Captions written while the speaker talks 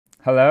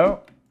Hello?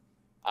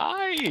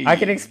 I can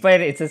Hi. explain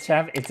it.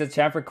 It's a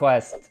chat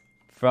request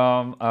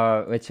from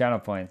with channel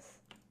points.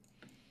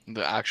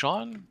 The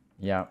Akshan?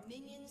 Yeah.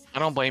 I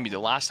don't blame you. The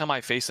last time I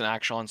faced an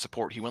Akshan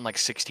support, he went like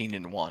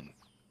 16-1.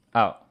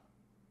 Oh.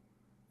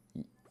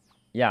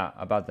 Yeah,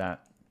 about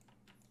that.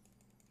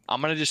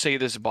 I'm gonna just say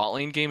this bot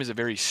lane game is a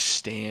very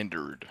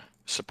standard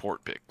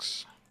support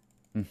picks.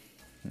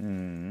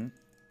 Hmm.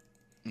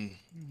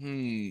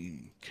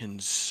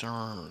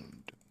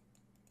 Concerned.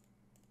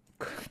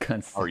 Are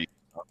Concern. you?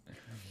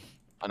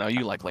 I know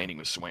you like laning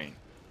with Swain.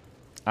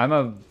 I'm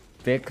a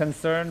bit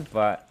concerned,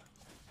 but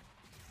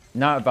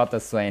not about the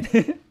Swain.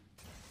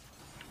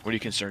 What are you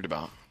concerned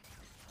about?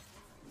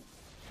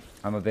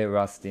 I'm a bit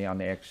rusty on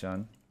the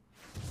action.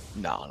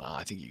 No,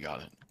 I think you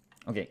got it.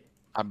 Okay.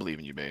 I believe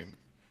in you, babe.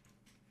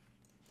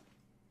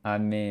 I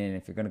mean,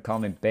 if you're gonna call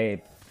me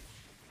babe.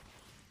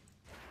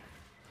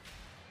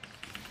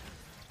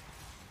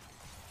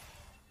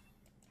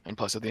 And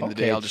plus, at the end of the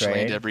day, Okay, I'll just land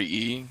trade. every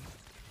E.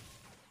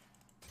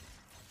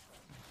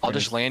 I'll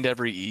just land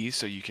every E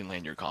so you can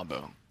land your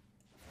combo.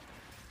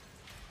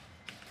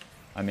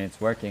 I mean,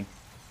 it's working.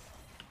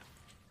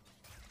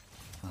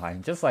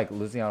 I'm just like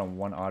losing out on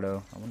one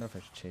auto. I wonder if I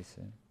should chase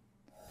it.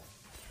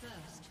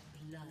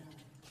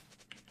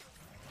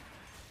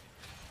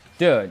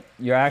 Dude,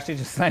 you're actually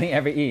just landing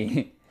every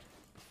E.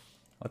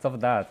 What's up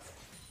with that?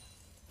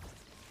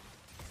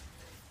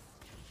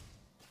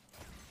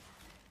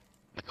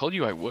 I told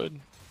you I would.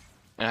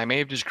 And I may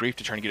have just griefed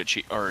to try and get a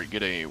cheat or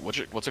get a what's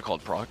it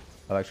called, proc?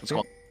 Electric? It's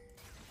called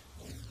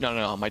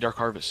no, my Dark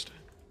Harvest.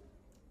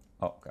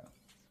 Oh, okay.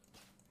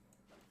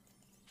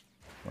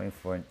 Waiting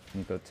for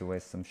Nico to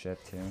waste some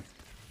shit too.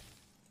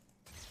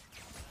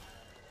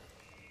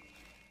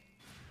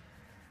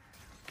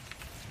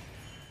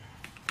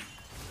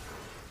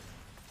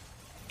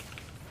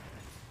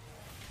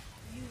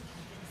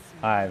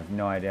 I have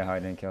no idea how I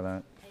didn't kill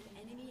that.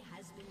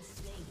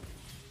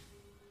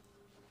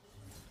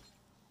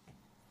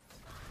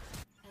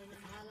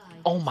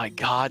 Oh my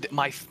god,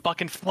 my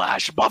fucking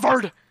flash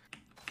buffered!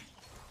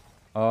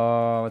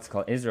 Oh, what's it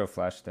called? Israel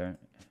flash there.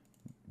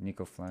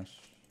 Nico flash.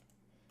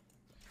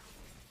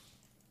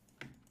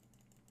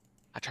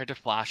 I tried to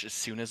flash as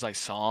soon as I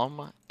saw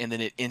him, and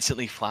then it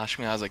instantly flashed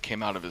me as I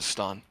came out of his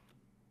stun.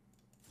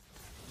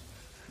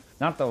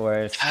 Not the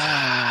worst.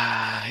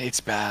 Ah,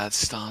 it's bad,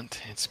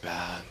 Stunt. It's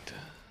bad.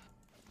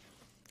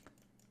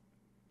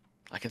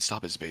 I can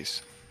stop his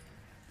base.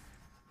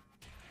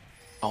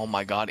 Oh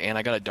my god, and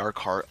I got a dark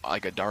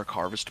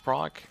harvest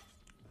proc.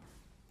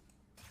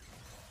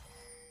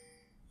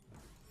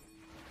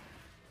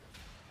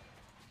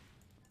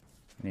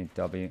 Need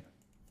W.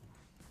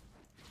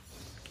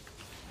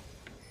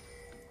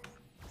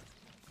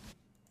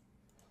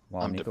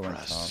 Wow, I'm Nico went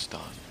top. depressed,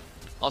 Stunt.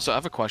 Also, I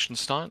have a question,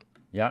 Stunt.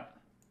 Yeah.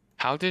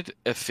 How did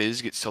a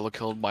Fizz get solo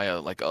killed by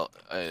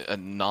a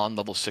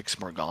non-level 6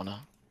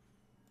 Morgana?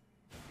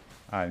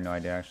 I have no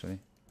idea actually.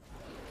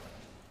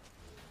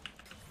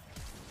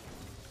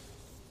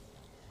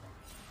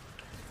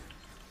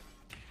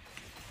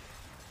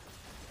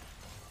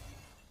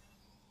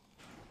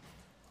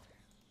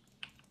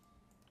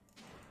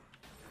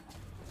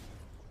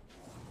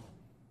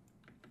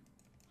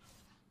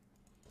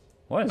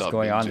 What is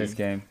going on in this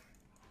game?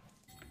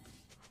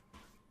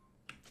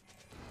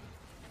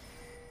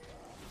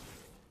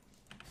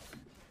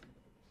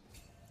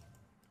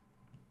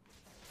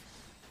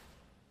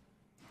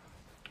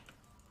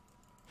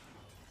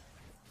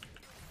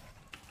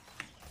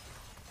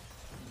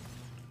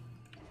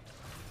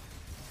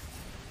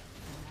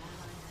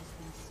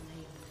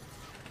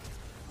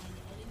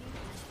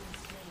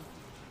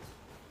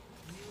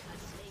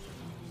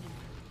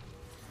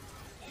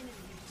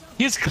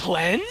 His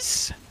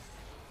cleanse?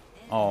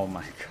 Oh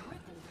my god.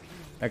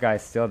 That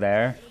guy's still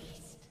there.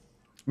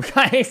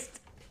 Guys!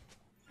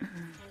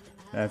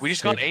 We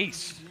just got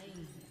ace.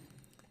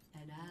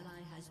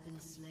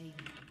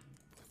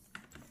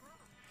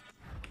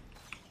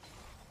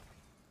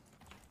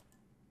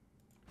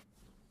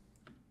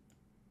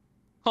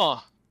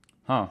 Huh.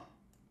 Huh.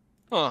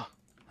 Huh.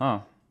 Huh.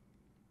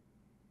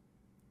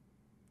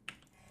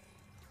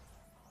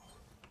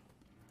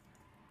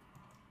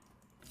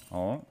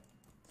 Oh.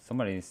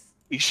 Somebody's...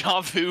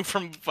 Ishavu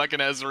from fucking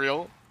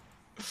Ezreal.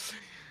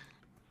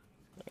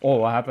 Oh,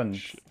 what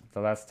happened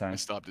the last I time?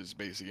 stopped his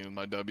base again with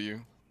my W.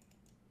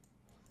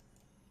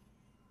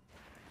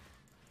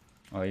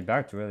 Oh, he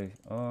backed really...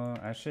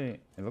 actually,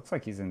 it looks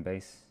like he's in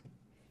base.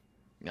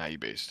 Yeah, he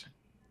based.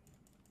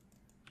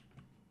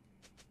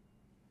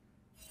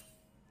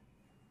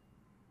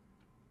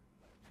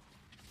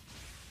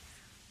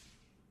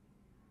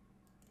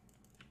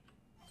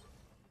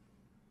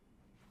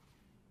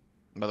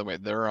 By the way,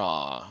 their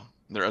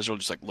Ezreal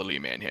just like literally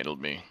manhandled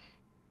me.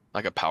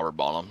 Like a power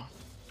bottom.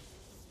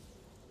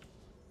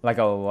 Like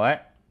a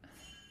what?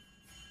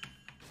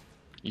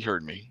 You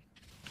heard me.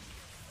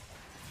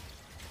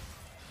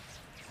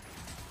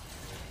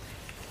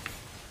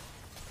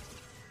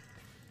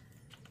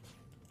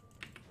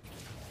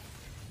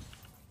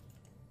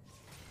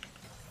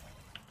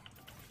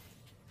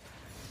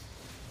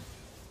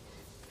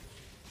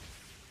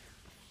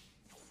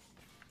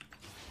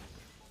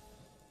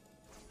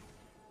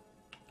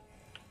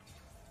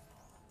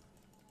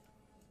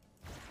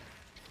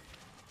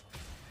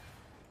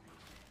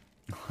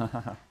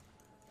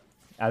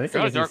 At least I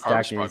Got a can Dark stack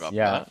Harvest these. Frog up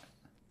Yeah. that.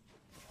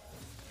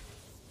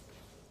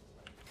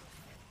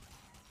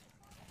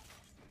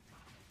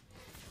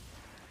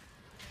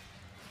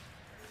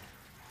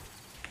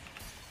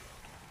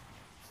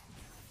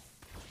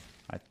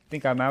 I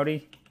think I'm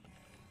outie.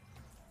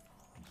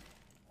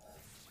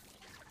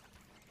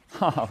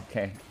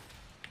 Okay.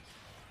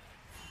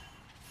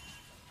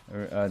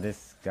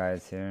 This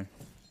guy's here.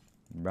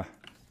 Bruh.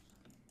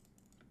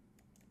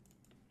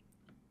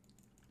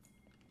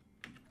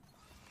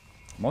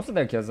 Most of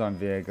their kills are on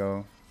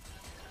Viego.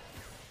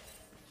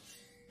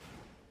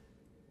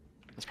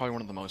 That's probably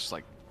one of the most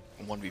like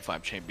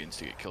 1v5 champions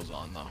to get kills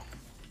on though.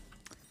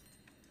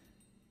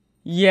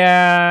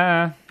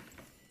 Yeah.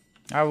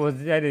 I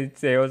didn't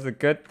say it was a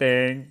good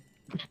thing.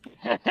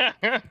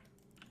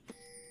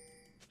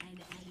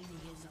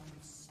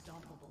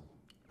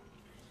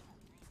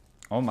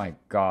 Oh my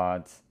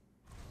god.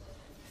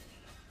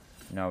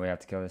 No, we have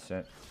to kill this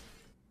shit.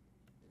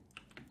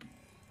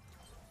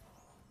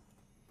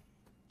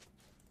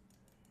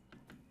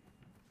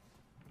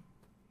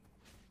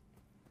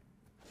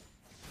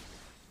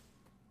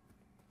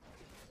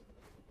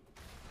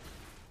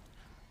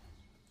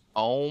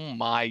 Oh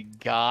my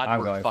god, I'm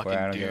we're going for it, I fucking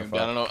don't give a doomed.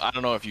 fuck. I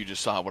don't know if you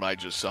just saw what I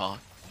just saw.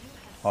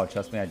 Oh,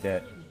 trust me, I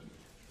did.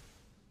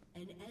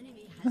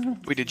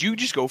 Wait, did you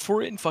just go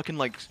for it and fucking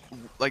like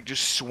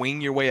just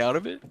swing your way out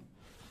of it?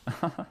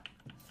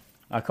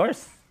 Of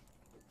course.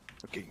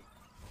 Okay.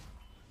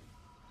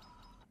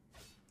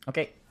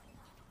 Okay.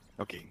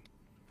 Okay.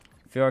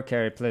 Fiora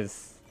carry,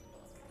 please.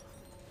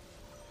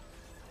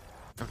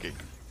 Okay.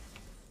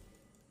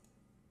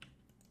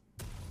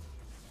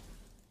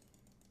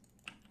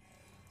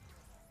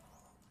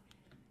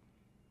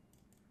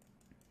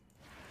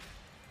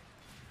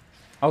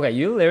 Okay,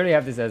 you literally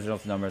have this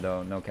Ezreal's number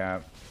though, no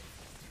cap.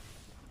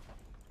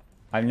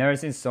 I've never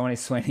seen so many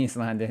Swannies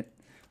landed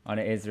on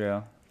an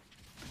Israel.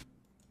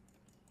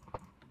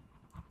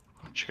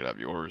 Check it out,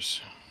 yours.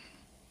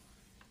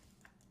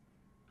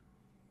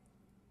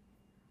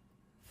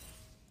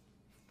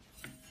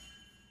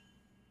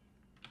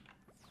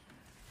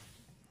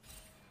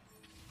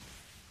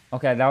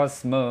 Okay, that was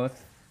smooth,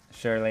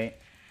 surely.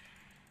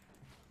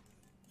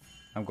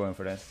 I'm going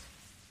for this.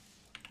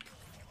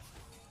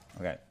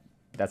 Okay,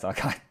 that's all I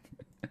got.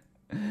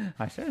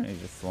 I shouldn't have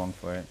just swung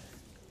for it.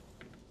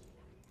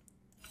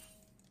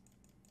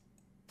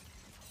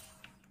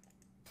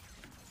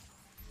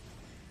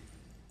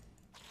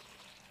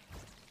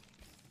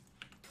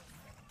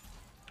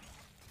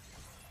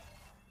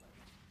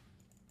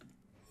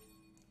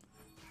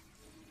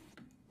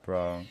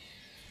 Bro.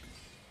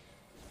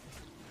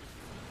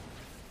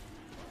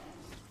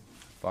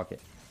 Fuck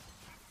it.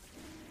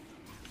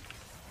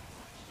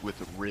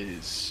 With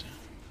Riz.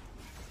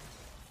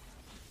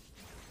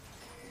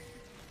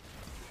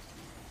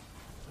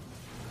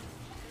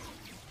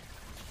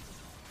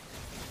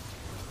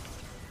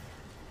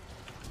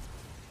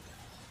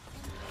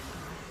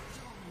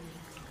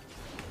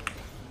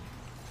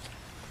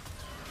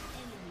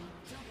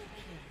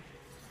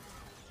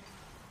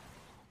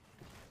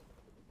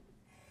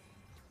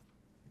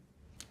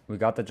 We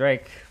got the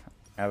Drake,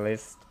 at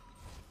least.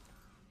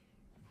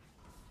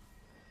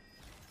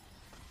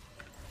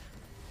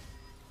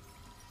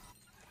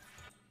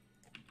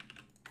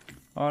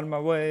 On my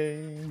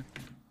way.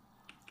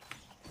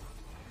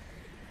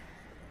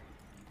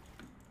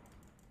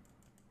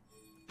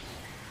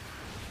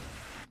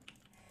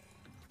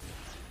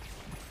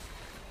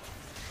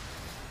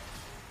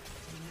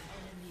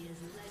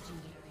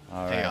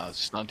 All right. Hey,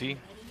 Stunty.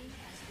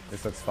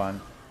 This looks fun.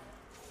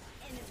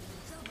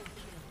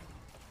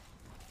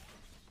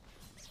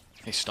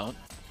 Hey, Stunt.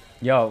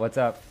 Yo, what's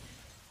up?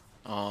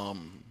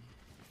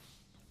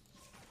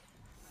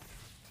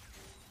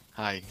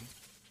 Hi.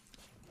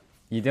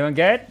 You doing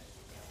good?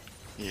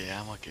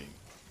 Yeah, I'm okay.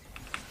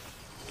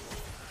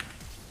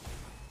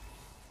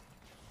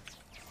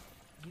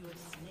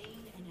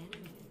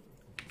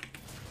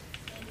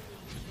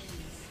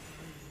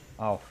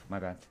 Oh, my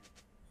bad.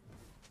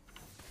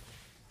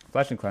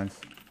 Flash and cleanse.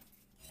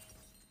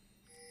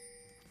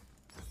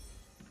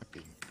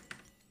 Okay.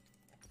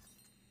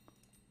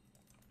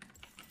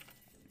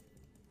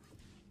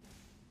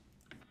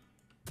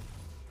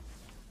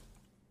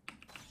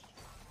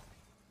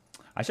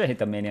 I should hit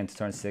the minion to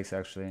turn 6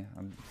 actually.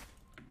 I'm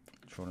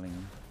trolling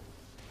him.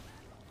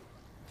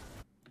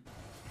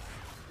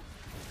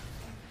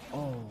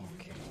 Oh,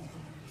 okay.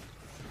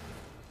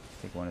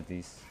 Take one of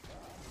these.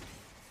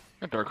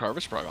 Got Dark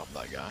Harvest Frog off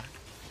that guy.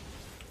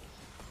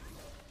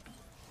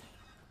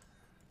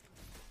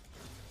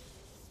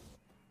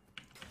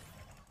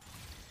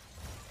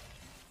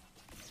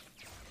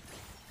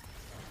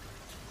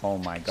 Oh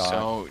my god.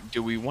 So,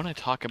 do we want to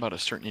talk about a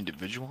certain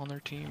individual on their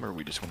team, or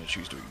we just want to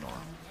choose to ignore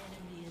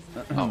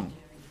them?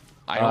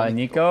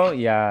 Nico?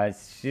 Yeah,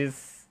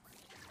 she's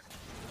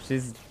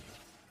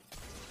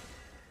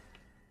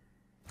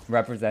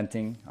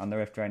representing on the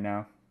Rift right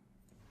now.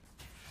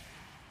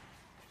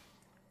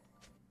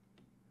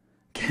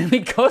 Can we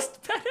ghost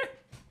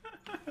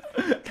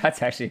better?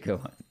 That's actually a good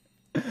one.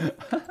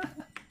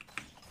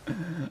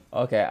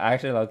 Okay, I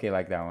actually low-key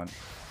like that one.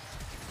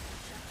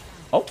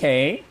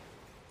 Okay.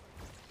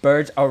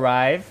 Birds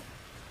arrive.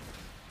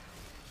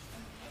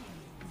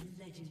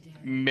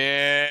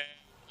 Man,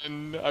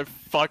 I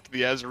fucked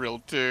the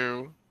Ezreal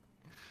too.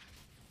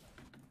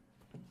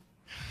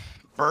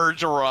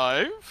 Birds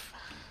arrive.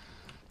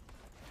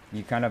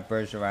 You kind of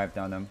birds arrived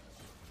on them.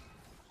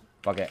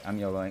 Fuck it, I'm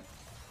YOLOing.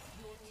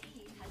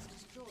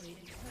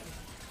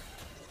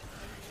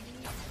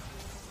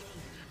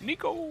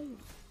 Nico.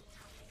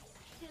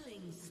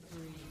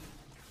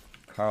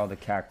 Carl the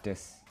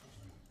cactus.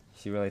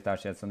 She really thought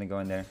she had something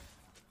going there.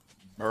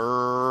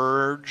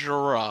 Birds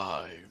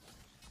arrive.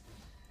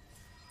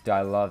 Dude,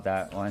 I love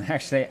that one.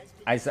 Actually,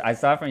 I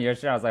saw it from your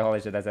show. I was like,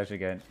 holy shit, that's actually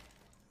good.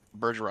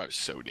 Birds arrive is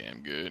so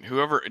damn good.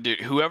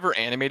 Whoever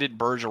animated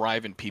Birds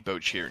arrive and Peepo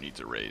cheer needs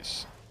a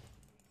raise.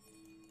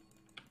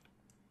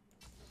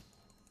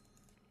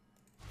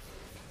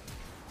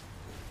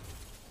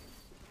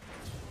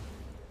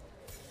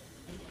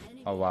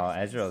 Oh wow,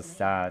 Ezreal's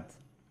sad.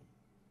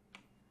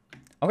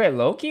 Okay,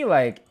 Loki,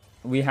 like,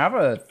 we have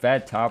a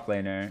fed top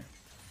laner.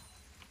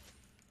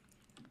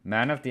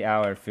 Man of the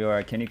hour,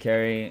 Fiora, can you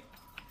carry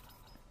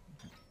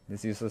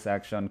this useless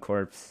Akshan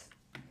corpse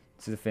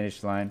to the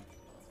finish line?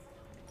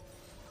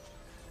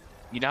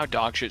 You know how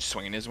dog shit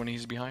swinging is when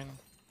he's behind?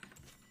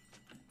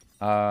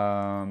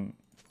 How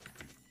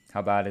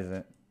bad is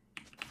it?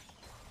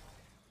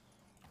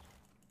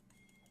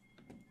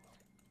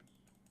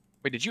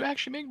 Wait, did you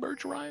actually make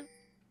Birds arrive?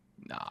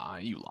 Nah,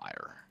 you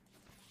liar.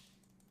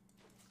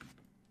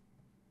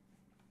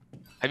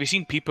 Have you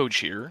seen Peepo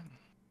cheer?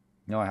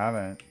 No, I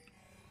haven't.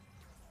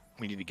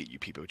 We need to get you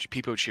Peepo.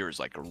 Peepo cheer is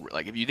like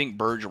if you think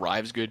Birds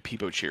arrive's good,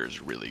 Peepo cheer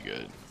is really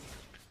good.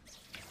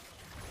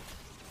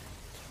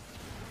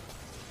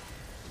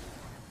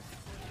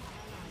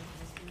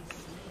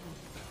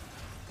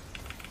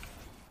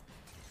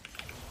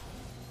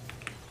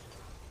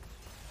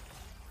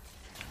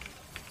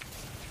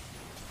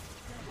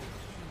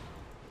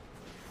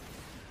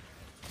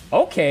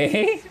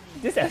 Okay,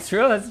 this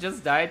Ezreal has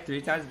just died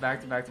 3 times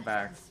back to back to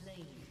back.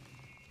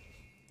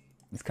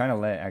 It's kind of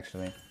lit,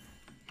 actually.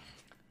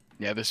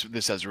 Yeah, this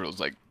Ezreal's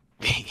like,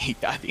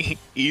 I think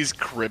he's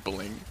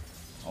crippling.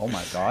 Oh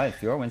my god,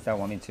 if Fiora wins that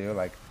 1v2,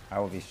 like, I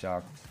will be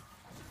shocked.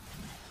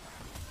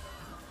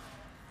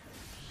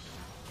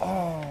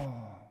 Oh,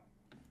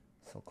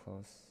 so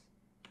close.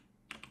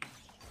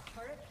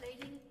 Turret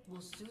plating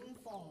will soon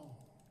fall.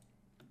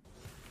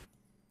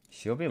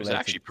 She'll be It was lit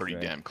actually pretty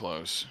great. damn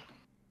close.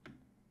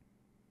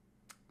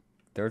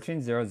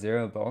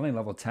 13-0-0, but only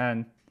level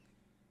 10.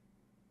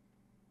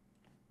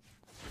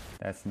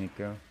 That's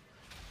Nico.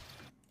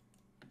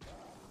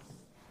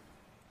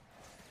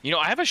 You know,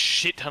 I have a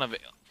shit ton of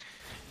it.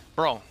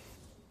 Bro.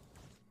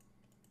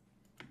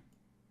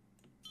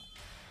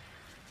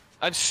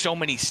 I have so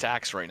many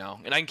stacks right now,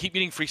 and I can keep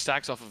getting free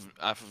stacks off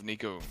of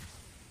Nico.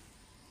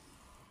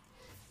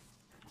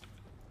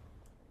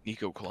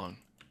 Nico clone.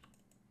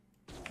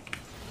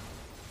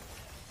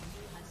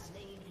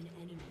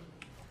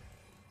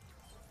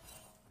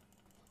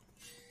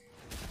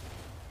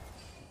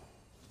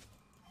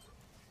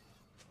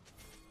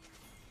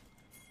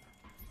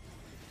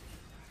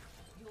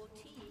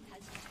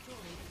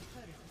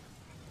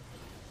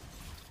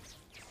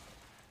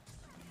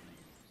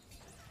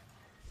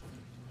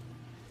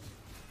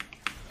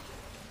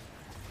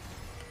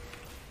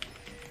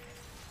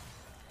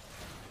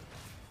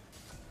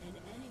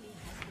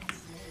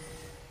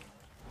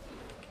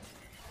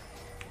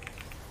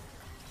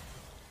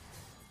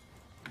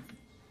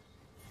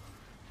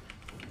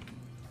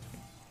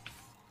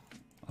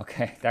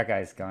 Okay, that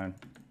guy's gone.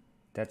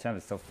 That champ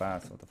is so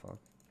fast, what the fuck?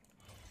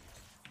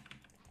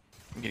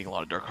 I'm getting a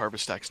lot of Dark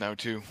Harvest stacks now,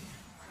 too.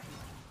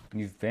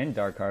 You've been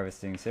dark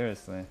harvesting,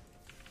 seriously.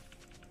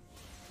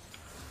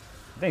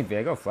 I think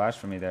Viego flashed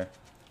for me there.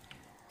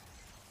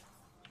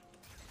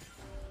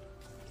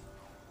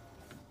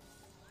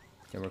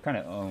 Yeah, we're kind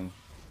of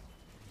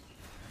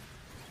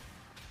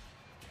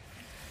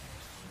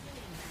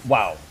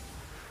Wow.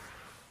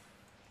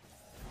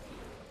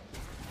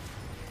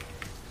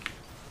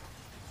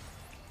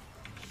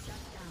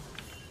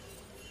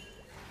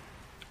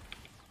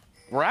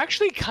 We're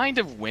actually kind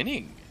of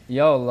winning.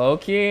 Yo,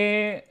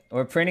 Loki,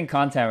 we're printing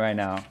content right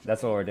now.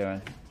 That's what we're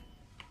doing.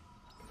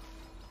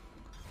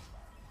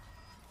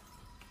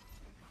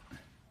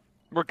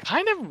 We're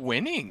kind of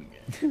winning.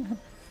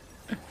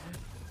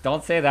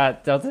 Don't say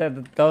that.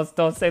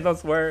 Don't say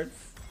those words.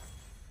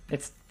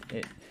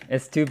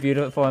 It's too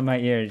beautiful in my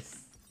ears.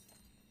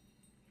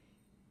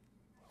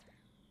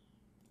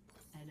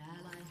 An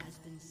ally has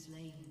been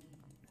slain.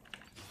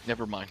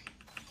 Never mind.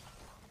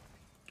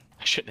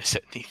 I shouldn't have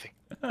said anything.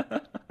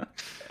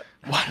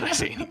 Why did I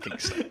say anything?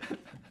 So?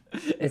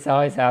 It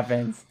always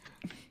happens.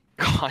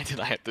 Why did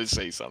I have to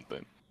say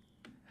something?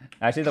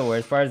 Actually, the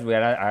worst part is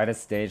I had a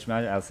stage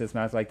match, ADCS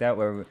match like that,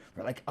 where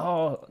we're like,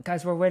 oh,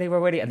 guys, we're waiting,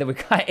 and then we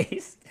got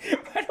aced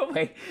right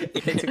away. They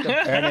took the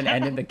turn and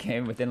ended the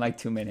game within like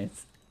 2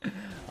 minutes.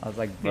 I was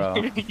like, bro.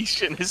 You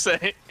shouldn't have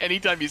said it.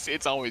 Anytime you say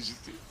it's always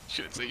just, you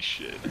shouldn't say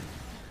shit.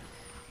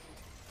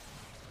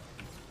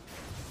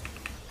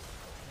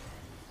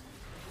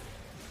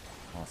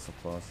 Oh, so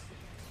close.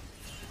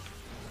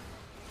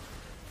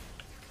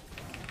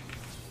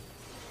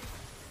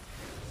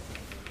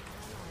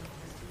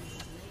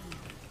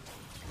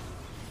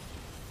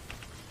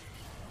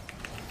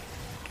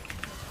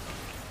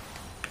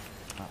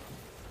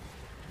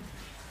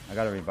 I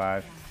gotta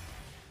revive.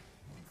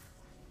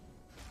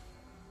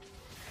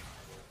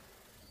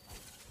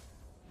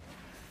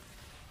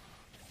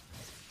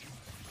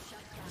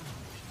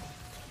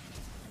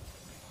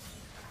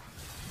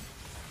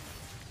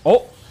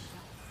 Oh!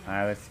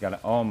 Alex got it.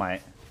 Oh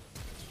my.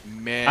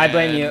 Man. I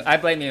blame you. I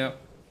blame you.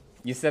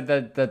 You said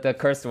the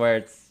curse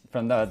words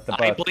from the book.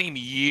 I blame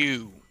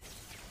you.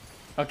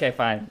 Okay,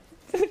 fine.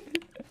 Your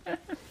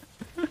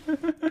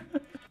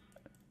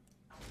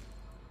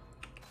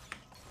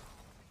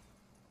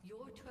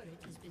turret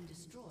has been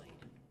destroyed.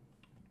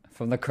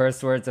 From the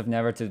curse words of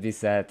never to be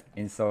said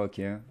in solo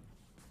queue.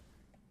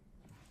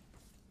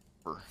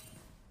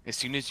 As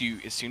soon as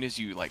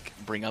you like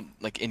bring up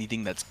like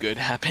anything that's good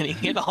happening,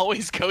 it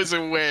always goes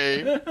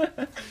away.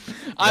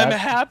 I'm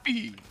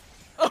happy.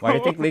 Why do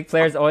you think League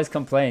players always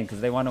complain? Because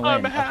they want to win,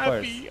 I'm of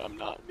course. happy. I'm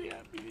not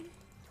happy.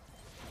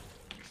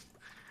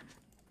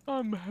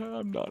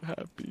 I'm not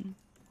happy.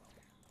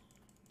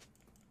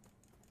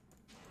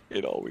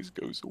 It always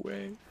goes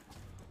away.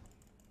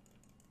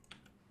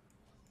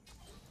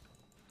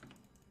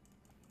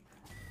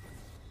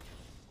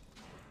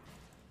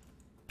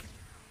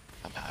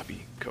 I'm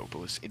happy,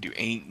 Copolis. Dude,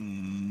 ain't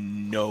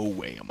no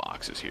way a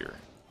Mox is here.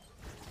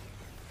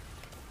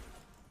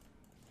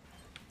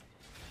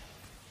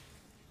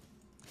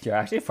 You're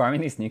actually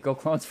farming these Nico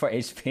clones for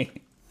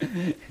HP.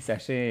 It's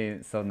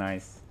actually so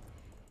nice.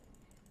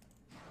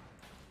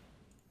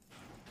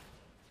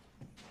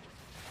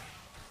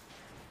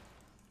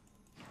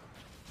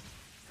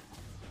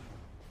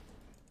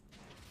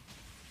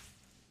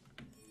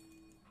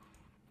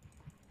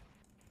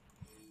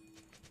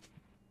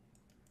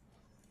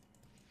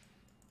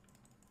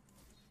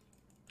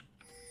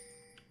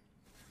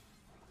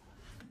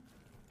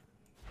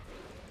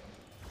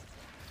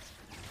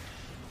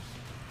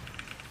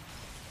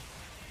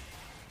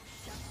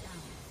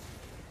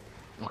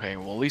 Okay,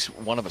 well at least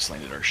one of us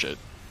landed our shit.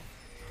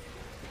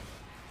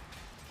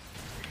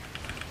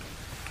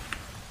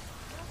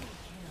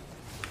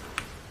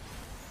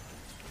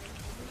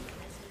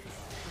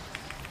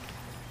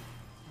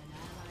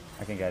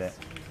 I can get it.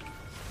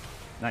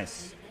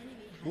 Nice.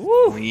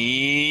 Woo!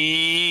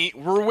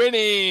 We're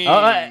winning!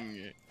 I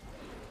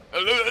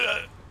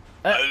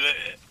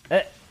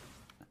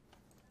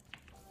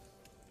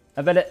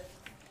bet it.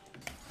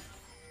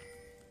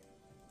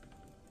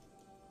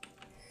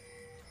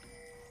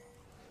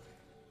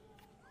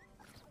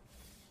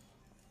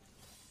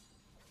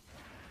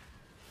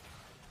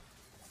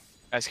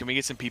 Guys, can we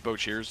get some Peepo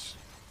cheers?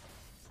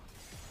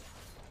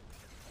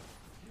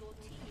 Your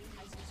team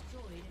has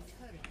destroyed a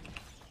turret.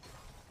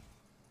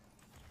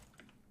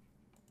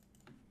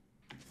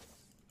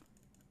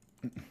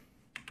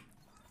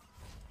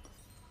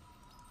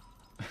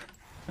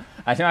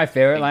 I think my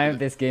favorite line of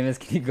this game is,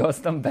 "Can you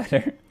ghost them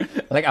better?"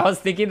 Like I was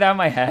thinking that in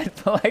my head,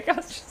 but like I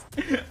was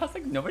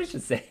like, nobody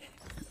should say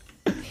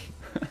it.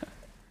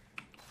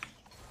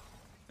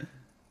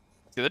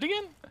 Say that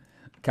again?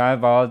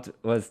 Bald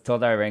was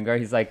told our Rengar,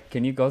 he's like,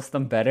 "Can you ghost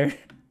them better?"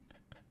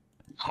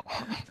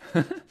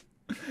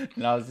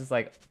 And I was just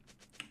like,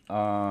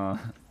 Oh,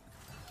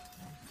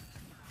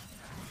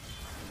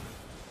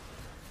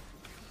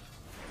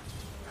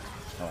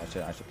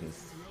 I should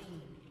please.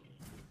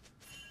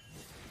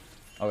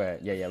 Okay,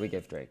 yeah, we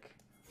gave Drake.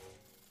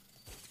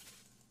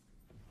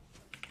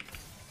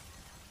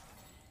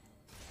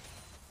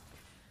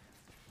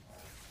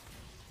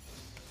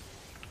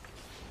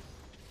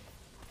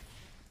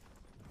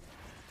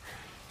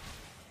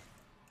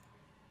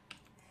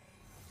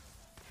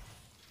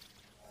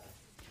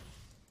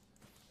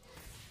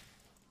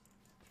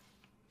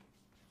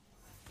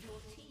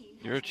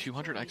 You're a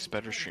 200x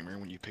better streamer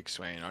when you pick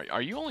Swain.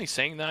 Are you only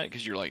saying that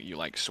because you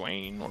like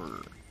Swain, or I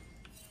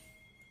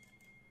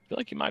feel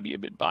like you might be a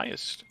bit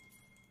biased?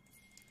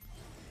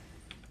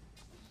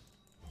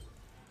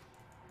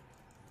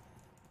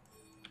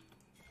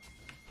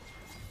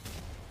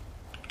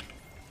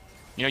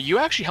 You know, you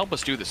actually help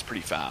us do this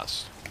pretty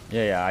fast.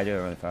 Yeah, I do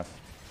it really fast.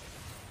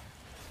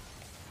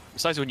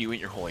 Besides when you eat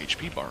your whole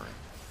HP bar.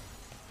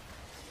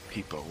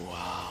 People,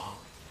 wow.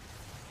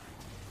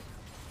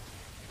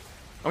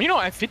 Oh, you know,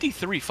 I have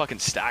 53 fucking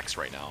stacks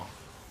right now.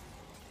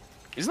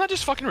 Isn't that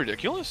just fucking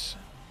ridiculous?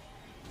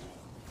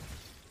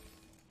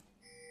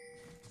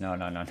 No,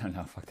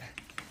 fuck that.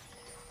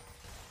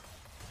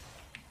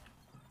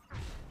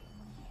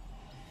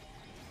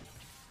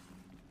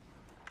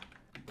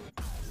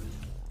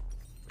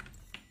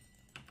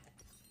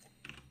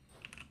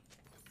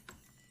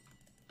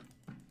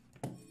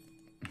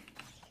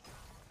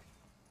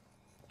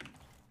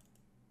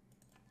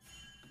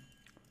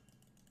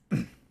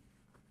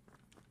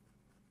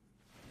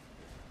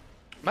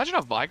 Imagine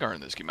a Vigar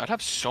in this game. I'd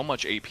have so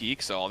much AP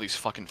because of all these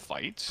fucking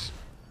fights.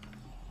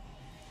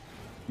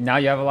 Now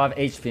you have a lot of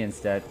HP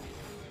instead.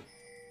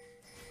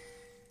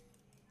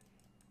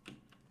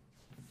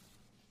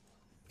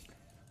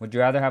 Would you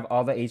rather have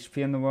all the HP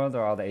in the world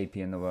or all the AP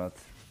in the world?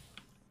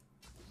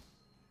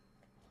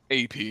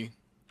 AP.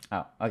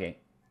 Oh, okay.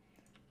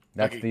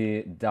 That's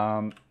Okay.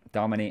 the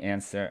dominant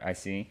answer, I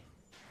see.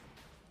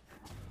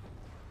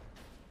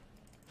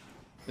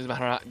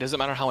 Doesn't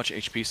matter how much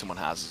HP someone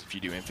has if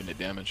you do infinite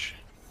damage.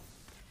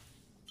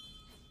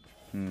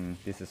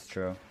 This is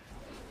true.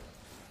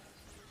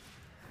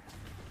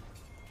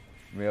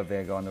 Real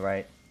big on the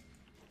right.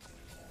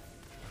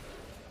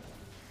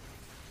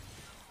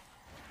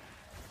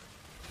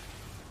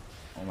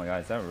 Oh my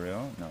god, is that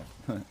real? No.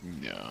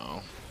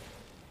 No.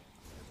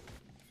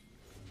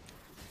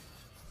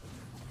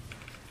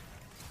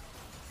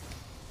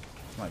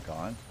 Oh my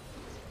god.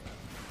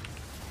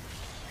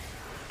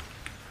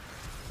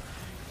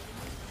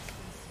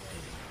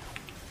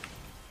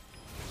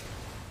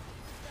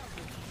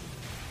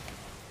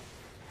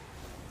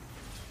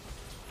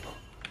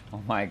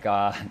 Oh my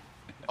god.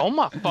 Oh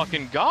my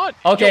fucking god!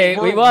 Okay,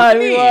 Yo, we we're won,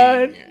 we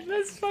winning! won!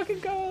 Let's fucking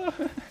go!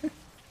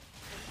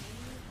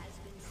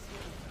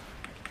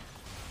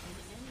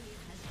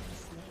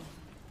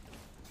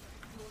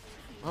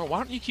 Oh, why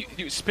don't you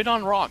keep spin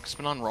on rock?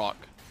 Spin on rock.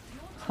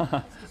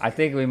 I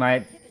think we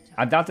might...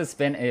 I'm down to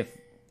spin if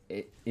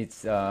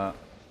it's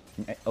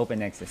open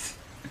nexus.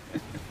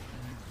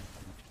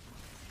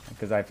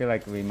 Because I feel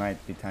like we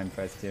might be time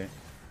pressed here.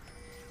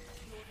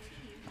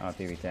 I don't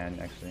think we can,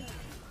 actually.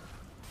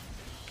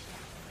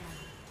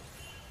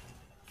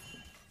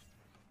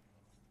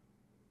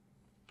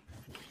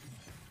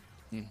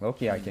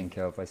 Loki I can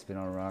kill if I spin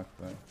on a rock,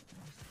 but...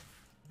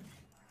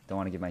 Don't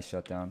want to get my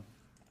shutdown.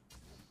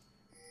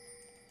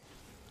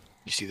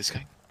 You see this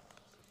guy?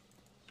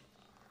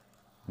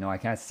 No, I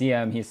can't see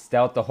him. He's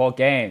stealth the whole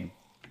game.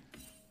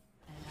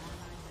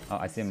 Oh,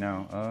 I see him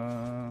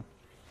now.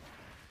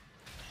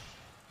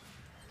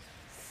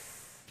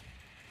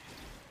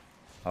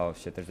 Oh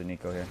shit, there's a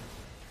Nico here.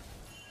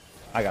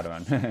 I gotta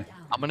run.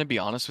 I'm gonna be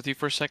honest with you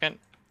for a second.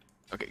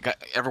 Okay,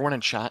 everyone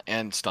in chat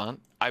and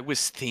Stunt, I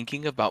was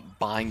thinking about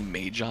buying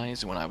Mage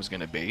Eyes when I was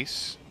gonna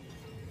base.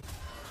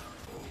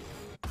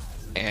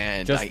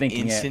 And Just I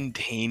thinking it.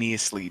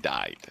 instantaneously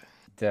died.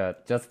 Dude,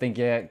 just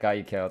thinking it got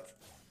you killed.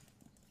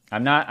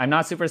 I'm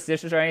not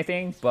superstitious or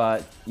anything,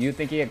 but you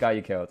thinking it got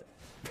you killed.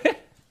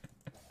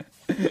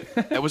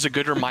 That was a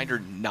good reminder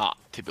not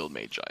to build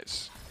Mage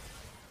Eyes.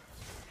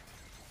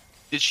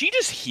 Did she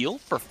just heal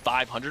for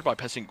 500 by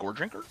pressing Gore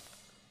Drinker?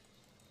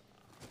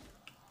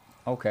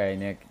 Okay,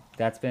 Nick.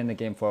 That's been in the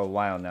game for a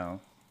while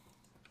now.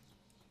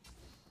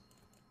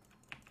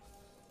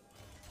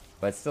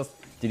 But still,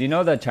 did you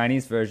know the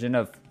Chinese version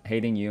of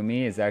hating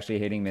Yumi is actually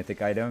hating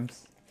mythic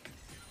items?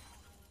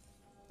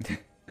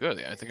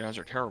 Good, I think guys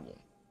are terrible.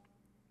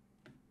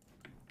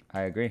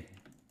 I agree.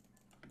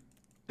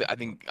 I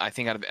think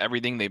out of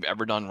everything they've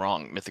ever done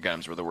wrong, mythic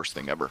items were the worst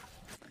thing ever.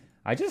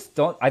 I just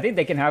don't... I think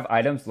they can have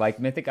items like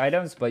mythic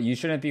items, but you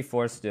shouldn't be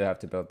forced to have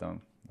to build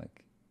them.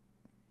 Like,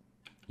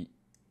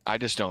 I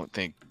just don't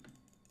think...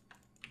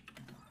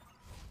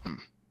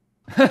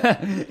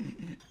 okay,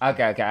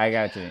 I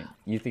got you.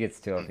 You think it's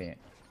too OP.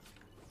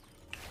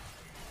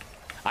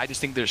 I just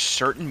think there's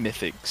certain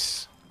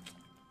mythics.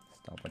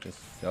 Stopwatch is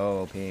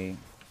so OP.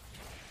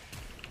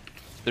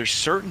 There's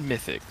certain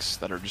mythics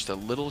that are just a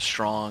little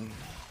strong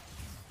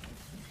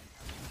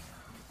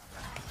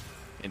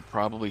and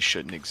probably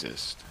shouldn't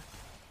exist.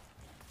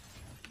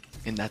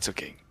 And that's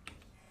okay.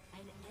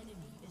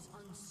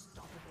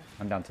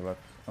 I'm down to look.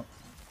 Oh.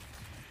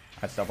 I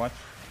have stopwatch.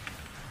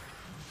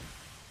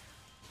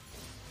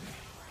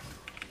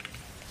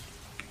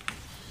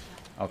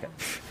 Okay.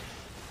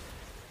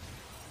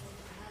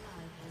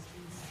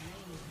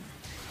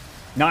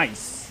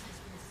 Nice.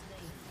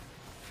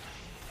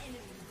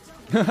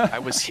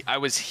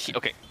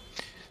 Okay.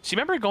 So you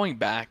remember going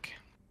back,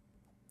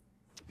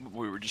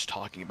 we were just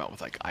talking about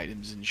with like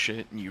items and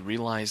shit, and you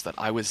realized that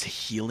I was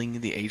healing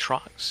the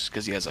Aatrox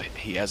because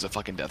he has a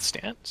fucking death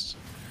stance.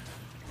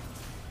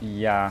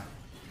 Yeah.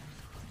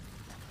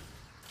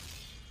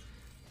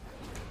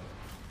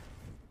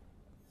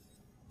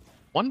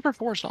 One for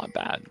 4 is not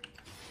bad.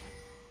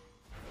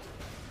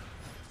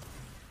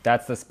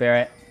 That's the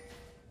spirit.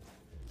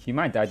 He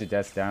might die to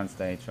death stance,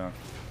 the Aatrox.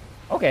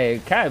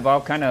 Okay, Cat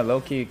Evolve kind of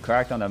low-key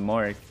cracked on the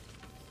Morg.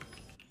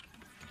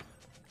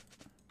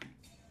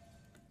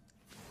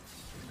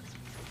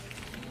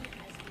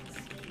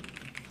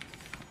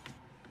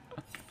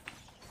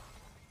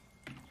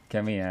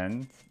 Can we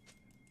end?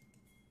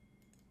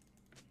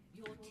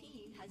 Your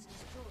team has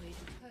destroyed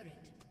a turret.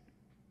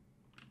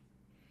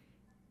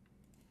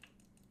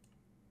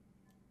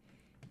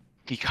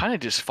 He kind of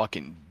just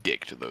fucking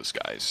dicked those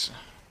guys.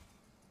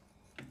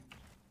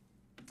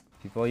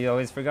 People you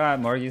always forgot,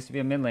 Morg used to be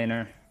a mid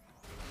laner.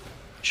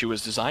 She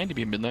was designed to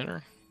be a mid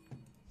laner.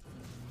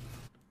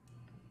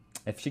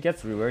 If she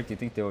gets reworked, do you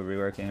think they will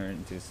rework her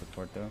into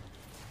support though?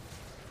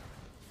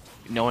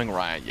 Knowing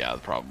Riot, yeah,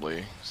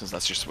 probably, since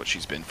that's just what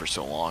she's been for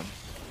so long.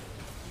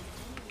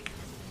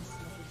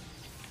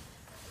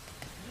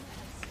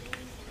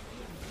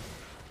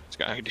 This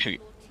guy,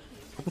 dude,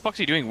 What the fuck's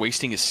he doing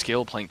wasting his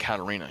skill playing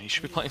Katarina? He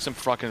should be playing some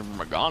fucking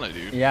Morgana,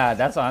 dude. Yeah,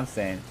 that's what I'm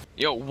saying.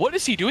 Yo, what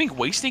is he doing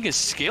wasting his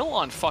skill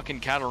on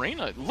fucking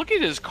Katarina? Look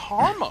at his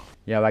karma.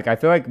 Yeah, like I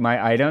feel like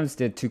my items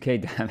did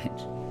 2k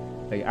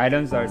damage. Like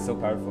items are so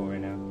powerful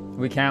right now.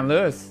 We can't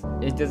lose.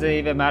 It doesn't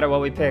even matter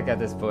what we pick at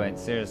this point,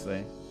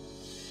 seriously.